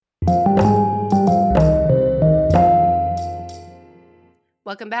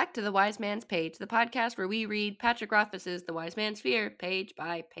Welcome back to The Wise Man's Page, the podcast where we read Patrick Rothfuss's The Wise Man's Fear page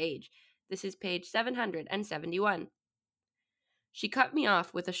by page. This is page 771. She cut me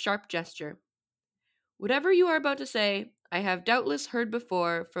off with a sharp gesture. Whatever you are about to say, I have doubtless heard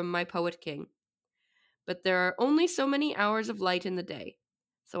before from my poet king. But there are only so many hours of light in the day.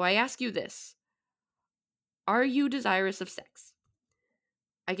 So I ask you this. Are you desirous of sex?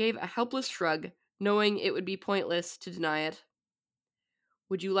 I gave a helpless shrug, knowing it would be pointless to deny it.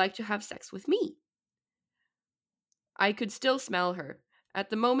 Would you like to have sex with me? I could still smell her. At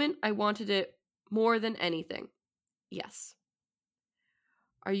the moment, I wanted it more than anything. Yes.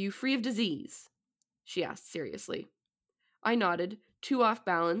 Are you free of disease? She asked seriously. I nodded, too off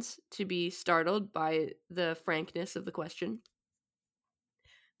balance to be startled by the frankness of the question.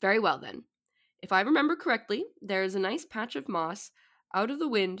 Very well, then. If I remember correctly, there is a nice patch of moss out of the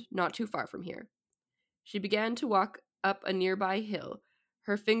wind not too far from here. She began to walk up a nearby hill,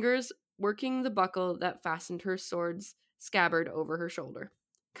 her fingers working the buckle that fastened her sword's scabbard over her shoulder.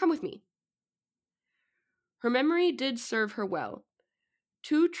 Come with me. Her memory did serve her well.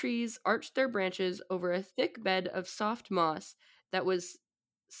 2 trees arched their branches over a thick bed of soft moss that was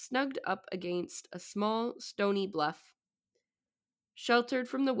snugged up against a small stony bluff, sheltered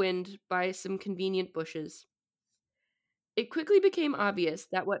from the wind by some convenient bushes. It quickly became obvious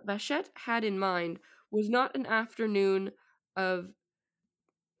that what Vachette had in mind was not an afternoon of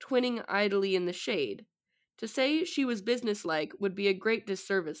twinning idly in the shade. To say she was businesslike would be a great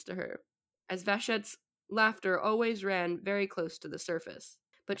disservice to her, as Vachette's laughter always ran very close to the surface.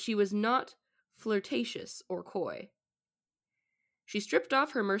 But she was not flirtatious or coy. She stripped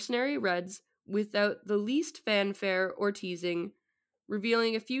off her mercenary reds without the least fanfare or teasing,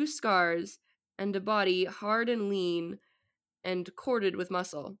 revealing a few scars and a body hard and lean and corded with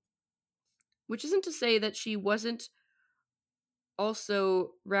muscle. Which isn't to say that she wasn't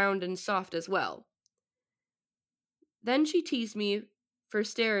also round and soft as well. Then she teased me for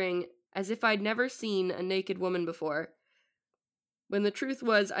staring as if I'd never seen a naked woman before, when the truth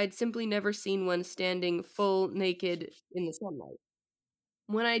was I'd simply never seen one standing full naked in the sunlight.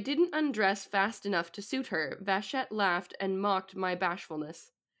 When I didn't undress fast enough to suit her, Vachette laughed and mocked my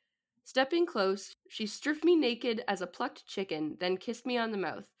bashfulness. Stepping close, she stripped me naked as a plucked chicken, then kissed me on the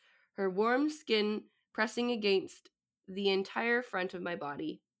mouth, her warm skin pressing against the entire front of my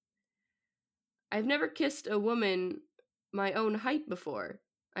body. I've never kissed a woman my own height before,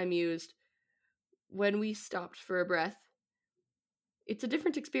 I mused, when we stopped for a breath. It's a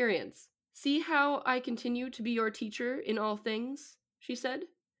different experience. See how I continue to be your teacher in all things, she said.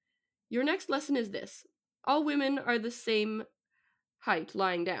 Your next lesson is this. All women are the same height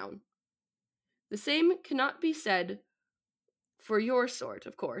lying down. The same cannot be said for your sort,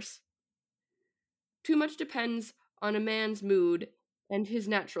 of course. Too much depends on a man's mood and his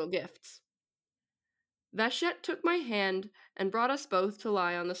natural gifts. Vachette took my hand and brought us both to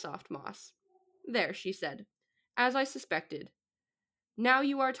lie on the soft moss. There, she said, as I suspected. Now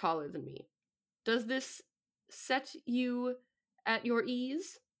you are taller than me. Does this set you at your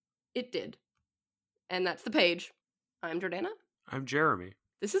ease? It did. And that's the page. I'm Jordana. I'm Jeremy.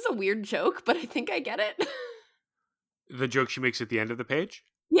 This is a weird joke, but I think I get it. The joke she makes at the end of the page?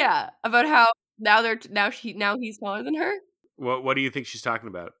 Yeah, about how now he's taller than her. What do you think she's talking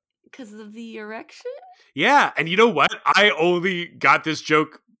about? Because of the erection? Yeah, and you know what? I only got this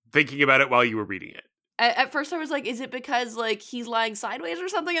joke thinking about it while you were reading it. At first I was like, is it because like he's lying sideways or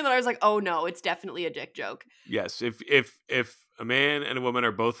something? And then I was like, oh no, it's definitely a dick joke. Yes, if a man and a woman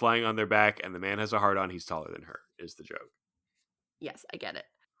are both lying on their back and the man has a hard on, he's taller than her, is the joke. Yes, I get it.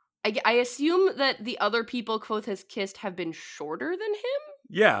 I assume that the other people Quoth has kissed have been shorter than him?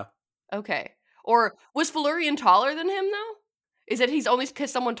 Yeah. Okay. Or was Felurian taller than him, though? Is it he's only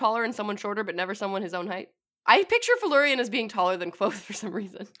kissed someone taller and someone shorter, but never someone his own height? I picture Felurian as being taller than Quoth for some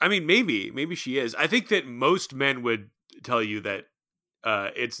reason. I mean, maybe she is. I think that most men would tell you that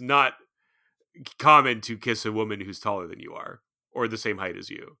it's not common to kiss a woman who's taller than you are, or the same height as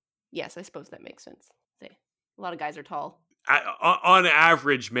you. Yes, I suppose that makes sense. A lot of guys are tall. On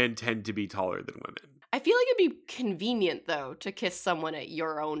average, men tend to be taller than women. I feel like it'd be convenient, though, to kiss someone at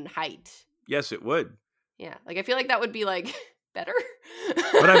your own height. Yes, it would. Yeah, like I feel like that would be like better.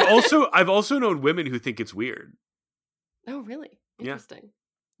 But I've also known women who think it's weird. Oh, really? Interesting.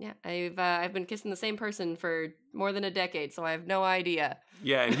 Yeah, I've been kissing the same person for more than a decade, so I have no idea.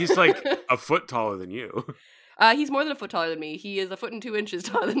 Yeah, and he's like a foot taller than you. He's more than a foot taller than me. He is 1.2 inches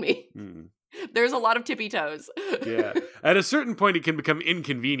taller than me. Mm. There's a lot of tippy toes. Yeah. At a certain point, it can become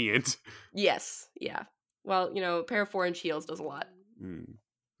inconvenient. Yes. Yeah. Well, a pair of 4-inch heels does a lot.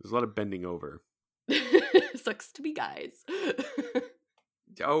 There's a lot of bending over. Sucks to be guys.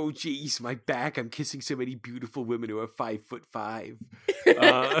 Oh, geez, my back. I'm kissing so many beautiful women who are 5'5".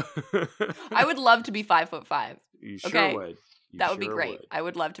 I would love to be 5'5". You sure Okay? would. You That would be sure great. would. I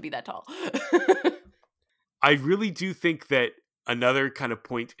would love to be that tall. I really do think that another kind of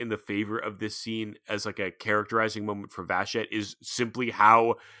point in the favor of this scene as like a characterizing moment for Vashette is simply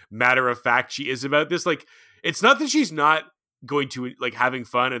how matter of fact she is about this. Like, it's not that she's not going to like having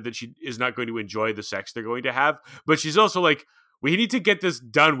fun and that she is not going to enjoy the sex they're going to have, but she's also like, we need to get this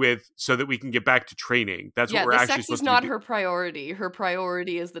done with so that we can get back to training. That's what we're the actually sex supposed is to not be her priority. Her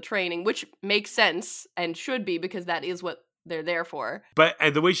priority is the training, which makes sense and should be because that is what they're there for. But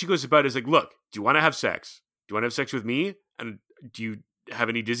and the way she goes about it is like, look, do you want to have sex? Do you want to have sex with me? And do you have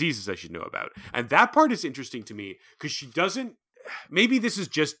any diseases I should know about? And that part is interesting to me because she doesn't. Maybe this is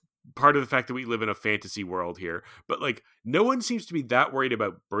just part of the fact that we live in a fantasy world here, but like no one seems to be that worried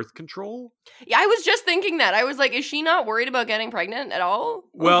about birth control. Yeah, I was just thinking that. I was like, is she not worried about getting pregnant at all?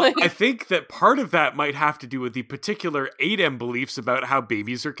 Well, Like, I think that part of that might have to do with the particular ADEM beliefs about how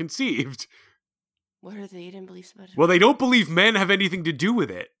babies are conceived. what are the Aiden beliefs about it? Well, they don't believe men have anything to do with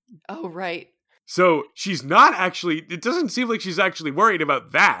it. Oh, right. So she's not actually, it doesn't seem like she's actually worried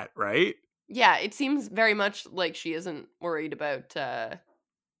about that, right? Yeah, it seems very much like she isn't worried about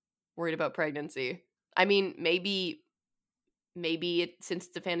pregnancy. I mean, maybe since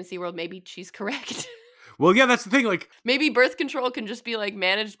it's a fantasy world, maybe she's correct. Well, yeah, that's the thing. Like, Maybe birth control can just be like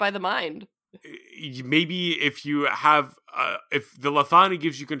managed by the mind. maybe if you have, if the Lathani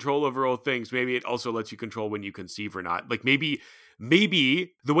gives you control over all things, maybe it also lets you control when you conceive or not. Like maybe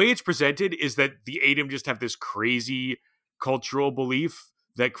the way it's presented is that the ADEM just have this crazy cultural belief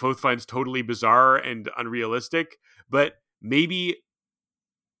that Kvothe finds totally bizarre and unrealistic, but maybe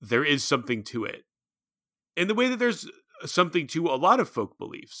there is something to it. In the way that there's something to a lot of folk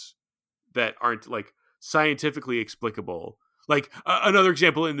beliefs that aren't like scientifically explicable. Like another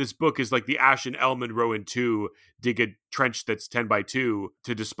example in this book is like the Ash and Elman Rowan 2 dig a trench that's 10 by 2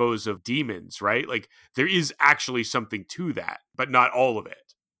 to dispose of demons, right? Like there is actually something to that, but not all of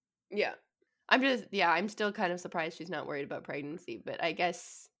it. Yeah. I'm still kind of surprised she's not worried about pregnancy, but I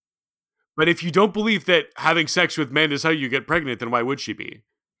guess. But if you don't believe that having sex with men is how you get pregnant, then why would she be?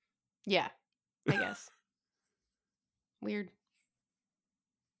 Yeah, I guess. Weird.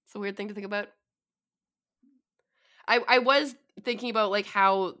 It's a weird thing to think about. I was thinking about like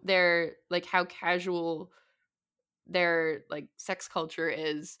how how casual their like sex culture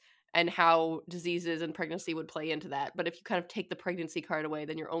is and how diseases and pregnancy would play into that. But if you kind of take the pregnancy card away,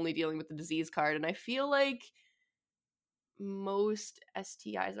 then you're only dealing with the disease card. And I feel like most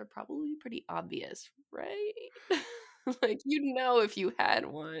STIs are probably pretty obvious, right? Like you'd know if you had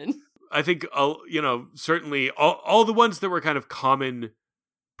one. I think, certainly all the ones that were kind of common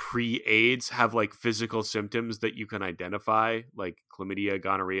pre-AIDS have like physical symptoms that you can identify, like chlamydia,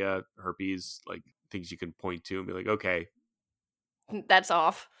 gonorrhea, herpes, like things you can point to and be like, okay, that's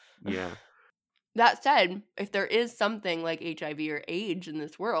off. Yeah. That said, if there is something like HIV or AIDS in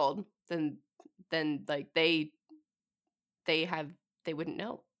this world, then like they wouldn't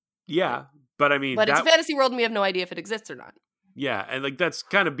know. Yeah, but I mean, but it's a fantasy world and we have no idea if it exists or not. Yeah, and like that's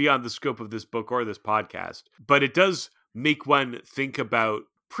kind of beyond the scope of this book or this podcast, but it does make one think about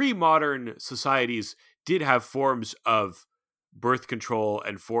pre-modern societies did have forms of birth control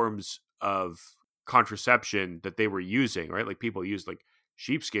and forms of contraception that they were using, right? Like people used like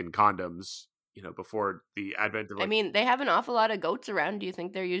sheepskin condoms, before the advent of like, I mean, they have an awful lot of goats around. Do you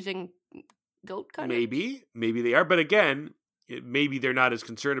think they're using goat condoms? Maybe they are, but again, maybe they're not as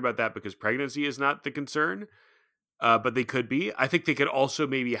concerned about that because pregnancy is not the concern. But they could be. I think they could also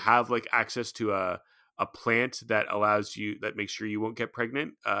maybe have like access to a plant that that makes sure you won't get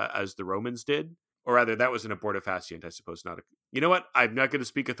pregnant, as the Romans did. Or rather, that was an abortifacient, I suppose. You know what? I'm not going to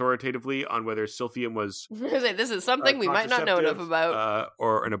speak authoritatively on whether silphium was. This is something we might not know enough about.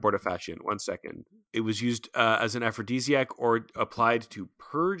 Or an abortifacient. 1 second. It was used as an aphrodisiac or applied to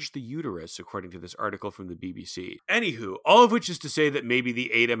purge the uterus, according to this article from the BBC. Anywho, all of which is to say that maybe the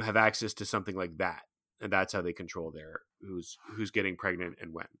ADEM have access to something like that. And that's how they control who's getting pregnant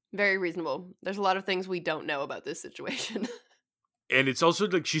and when. Very reasonable. There's a lot of things we don't know about this situation. And it's also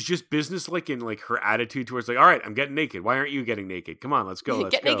like she's just businesslike in like her attitude towards like, all right, I'm getting naked. Why aren't you getting naked? Come on, let's go.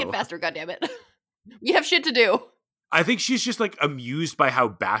 Get naked faster, goddammit. We have shit to do. I think she's just like amused by how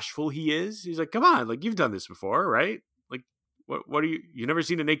bashful he is. He's like, come on, like you've done this before, right? Like, what are you never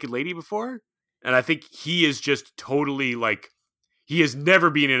seen a naked lady before? And I think he is just totally like, he has never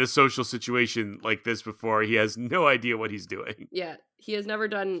been in a social situation like this before. He has no idea what he's doing. Yeah, he has never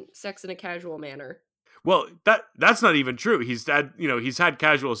done sex in a casual manner. Well, that's not even true. He's had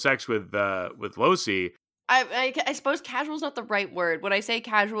casual sex with Losi, I suppose casual is not the right word. When I say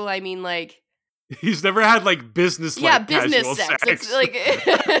casual, I mean like He's never had like business business casual sex. sex. It's like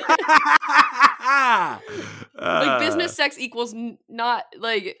like business sex equals not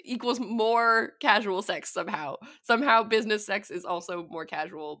like equals more casual sex somehow. Somehow business sex is also more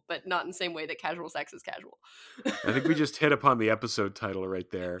casual, but not in the same way that casual sex is casual. I think we just hit upon the episode title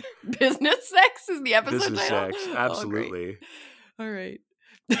right there. Business sex is the episode Business title? sex, absolutely. All right.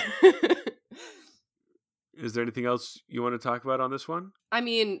 Is there anything else you want to talk about on this one? I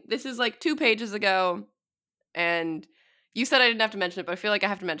mean, this is like 2 pages ago, and you said I didn't have to mention it, but I feel like I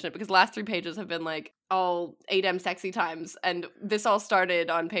have to mention it because the last 3 pages have been like all 8M sexy times, and this all started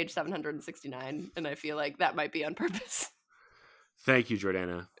on page 769, and I feel like that might be on purpose. Thank you,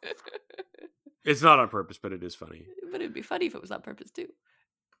 Jordana. It's not on purpose, but it is funny. But it'd be funny if it was on purpose too.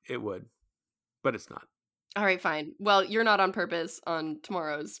 It would, but it's not. All right, fine. Well, you're not on purpose on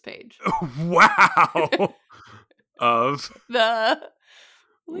tomorrow's page. Wow. Of the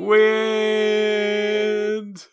Win.